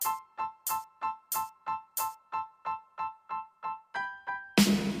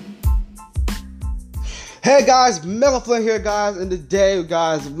Hey guys, Melaflin here guys, and today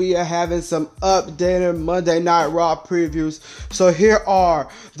guys we are having some updated Monday Night Raw previews. So here are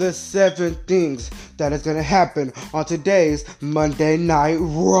the 7 things that is going to happen on today's Monday Night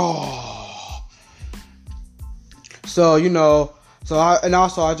Raw. I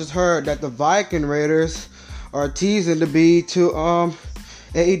just heard that the Viking Raiders are teasing to be to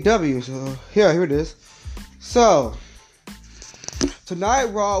AEW. So here it is. So tonight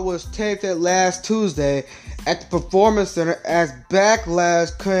Raw was taped at last Tuesday at the Performance Center. As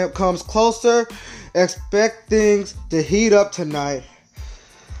Backlash comes closer, expect things to heat up tonight.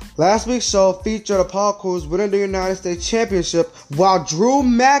 Last week's show featured Apollo Crews winning the United States Championship while Drew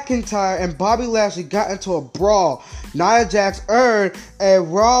McIntyre and Bobby Lashley got into a brawl. Nia Jax earned a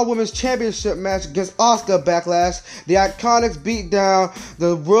Raw Women's Championship match against Asuka Backlash. The Iconics beat down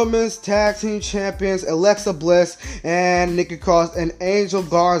the Women's Tag Team Champions Alexa Bliss and Nikki Cross, and Angel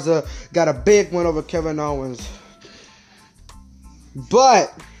Garza got a big win over Kevin Owens.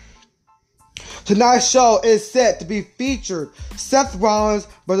 But tonight's show is set to be featured Seth Rollins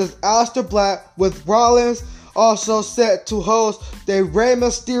versus Aleister Black, with Rollins also set to host the Rey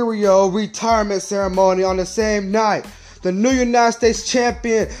Mysterio retirement ceremony on the same night. The new United States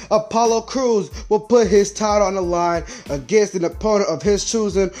Champion Apollo Crews will put his title on the line against an opponent of his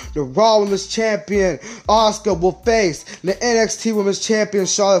choosing. The Raw Women's Champion Asuka will face the NXT Women's Champion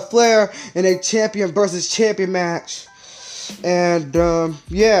Charlotte Flair in a champion versus champion match. And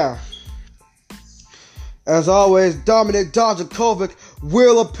as always, Dominik Dijakovic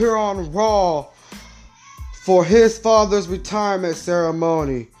will appear on Raw for his father's retirement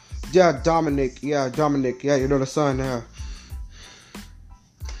ceremony. Dominic, you know the son now.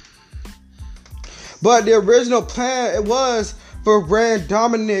 But the original plan, it was for Rey and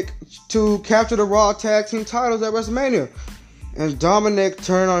Dominic to capture the Raw Tag Team titles at WrestleMania. And Dominic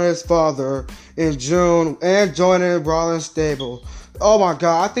turned on his father in June and joined in Rollins' stable. Oh my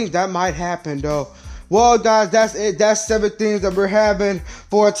God, I think that might happen though. Well, guys, that's it. That's 7 things that we're having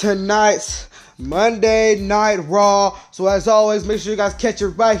for tonight's Monday Night Raw. So as always, make sure you guys catch it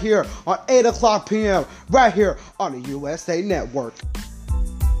right here on 8 o'clock p.m. right here on the USA Network.